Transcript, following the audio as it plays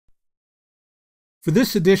For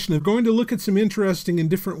this edition, I'm going to look at some interesting and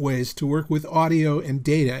different ways to work with audio and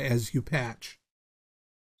data as you patch.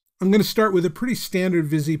 I'm going to start with a pretty standard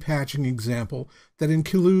Vizzie patching example that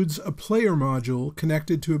includes a player module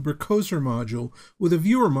connected to a Browser module with a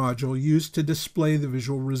viewer module used to display the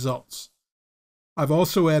visual results. I've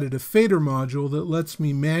also added a fader module that lets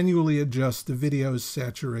me manually adjust the video's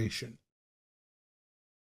saturation.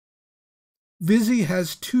 Vizzie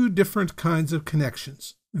has two different kinds of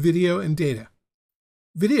connections, video and data.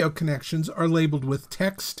 Video connections are labeled with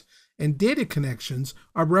text, and data connections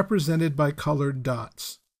are represented by colored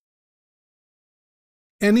dots.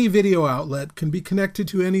 Any video outlet can be connected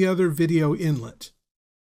to any other video inlet.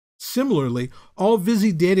 Similarly, all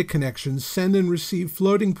Vizzie data connections send and receive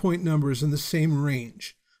floating point numbers in the same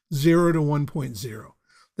range, 0 to 1.0.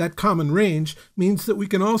 That common range means that we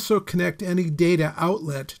can also connect any data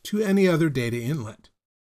outlet to any other data inlet.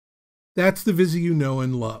 That's the Vizzie you know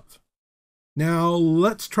and love. Now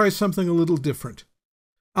let's try something a little different.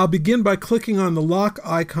 I'll begin by clicking on the lock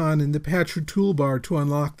icon in the Patcher toolbar to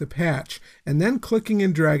unlock the patch, and then clicking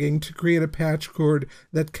and dragging to create a patch cord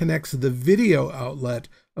that connects the video outlet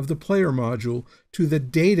of the player module to the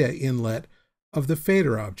data inlet of the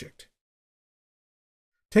fader object.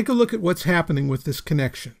 Take a look at what's happening with this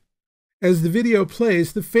connection. As the video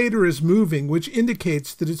plays, the fader is moving, which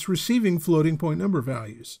indicates that it's receiving floating point number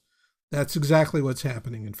values. That's exactly what's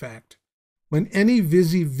happening, in fact. When any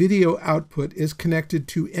Vizzie video output is connected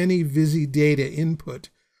to any Vizzie data input,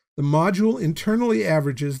 the module internally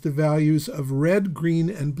averages the values of red, green,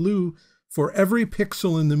 and blue for every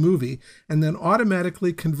pixel in the movie, and then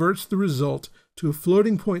automatically converts the result to a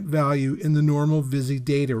floating point value in the normal Vizzie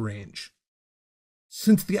data range.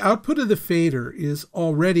 Since the output of the fader is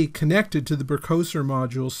already connected to the Browser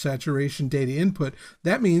module's saturation data input,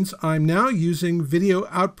 that means I'm now using video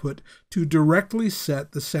output to directly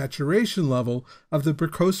set the saturation level of the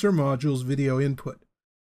Browser module's video input.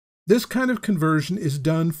 This kind of conversion is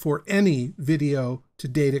done for any video to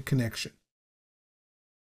data connection.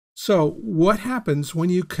 So, what happens when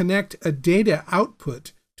you connect a data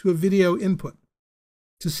output to a video input?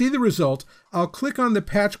 To see the result, I'll click on the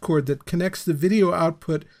patch cord that connects the video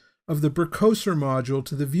output of the Browser module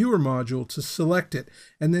to the viewer module to select it,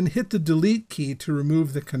 and then hit the delete key to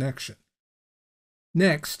remove the connection.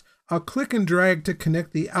 Next, I'll click and drag to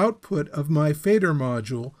connect the output of my fader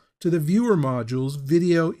module to the viewer module's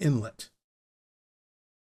video inlet.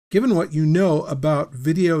 Given what you know about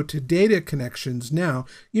video to data connections now,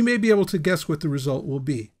 you may be able to guess what the result will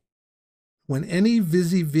be. When any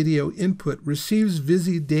Vizzie video input receives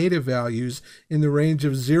Vizzie data values in the range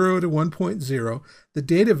of 0 to 1.0, the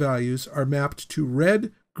data values are mapped to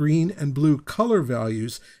red, green, and blue color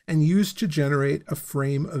values and used to generate a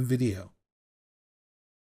frame of video.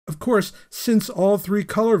 Of course, since all three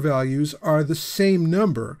color values are the same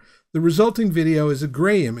number, the resulting video is a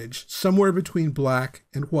gray image somewhere between black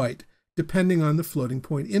and white, depending on the floating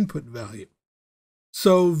point input value.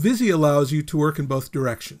 So Vizzie allows you to work in both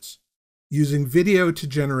directions, using video to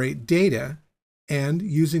generate data and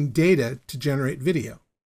using data to generate video.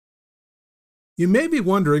 You may be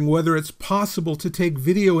wondering whether it's possible to take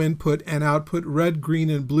video input and output red, green,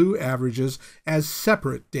 and blue averages as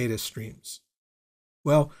separate data streams.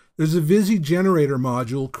 Well, there's a Vizzie generator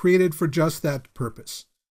module created for just that purpose.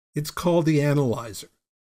 It's called the Analyzer.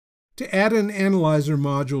 To add an Analyzer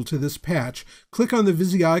module to this patch, click on the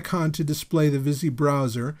Vizzie icon to display the Vizzie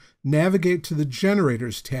browser, navigate to the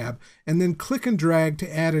Generators tab, and then click and drag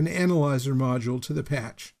to add an Analyzer module to the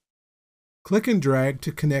patch. Click and drag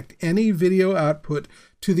to connect any video output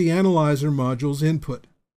to the Analyzer module's input.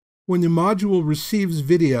 When the module receives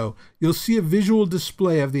video, you'll see a visual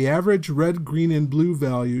display of the average red, green, and blue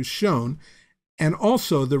values shown, and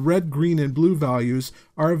also the red, green, and blue values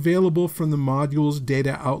are available from the module's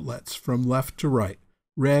data outlets from left to right,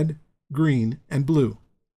 red, green, and blue.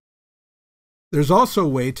 There's also a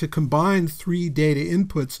way to combine three data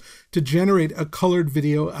inputs to generate a colored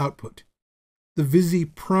video output, the Vizzie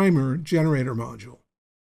Primer Generator module.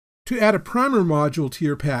 To add a primer module to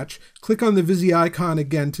your patch, click on the Vizzie icon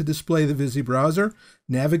again to display the Vizzie browser,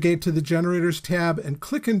 navigate to the Generators tab, and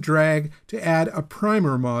click and drag to add a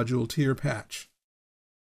primer module to your patch.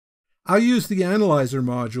 I'll use the Analyzer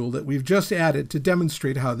module that we've just added to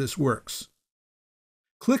demonstrate how this works.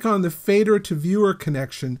 Click on the fader to viewer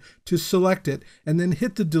connection to select it, and then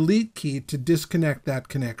hit the delete key to disconnect that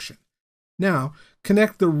connection. Now,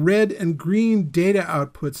 connect the red and green data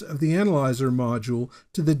outputs of the Analyzer module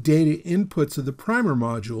to the data inputs of the Primer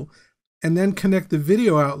module, and then connect the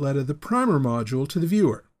video outlet of the Primer module to the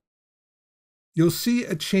viewer. You'll see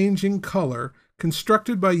a changing color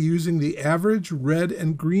constructed by using the average red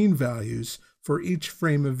and green values for each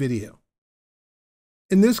frame of video.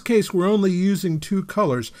 In this case, we're only using 2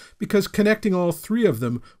 colors because connecting all 3 of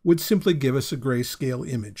them would simply give us a grayscale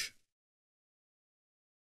image.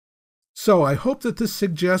 So I hope that this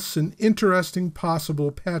suggests an interesting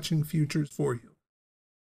possible patching future for you.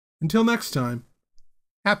 Until next time,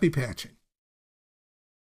 happy patching.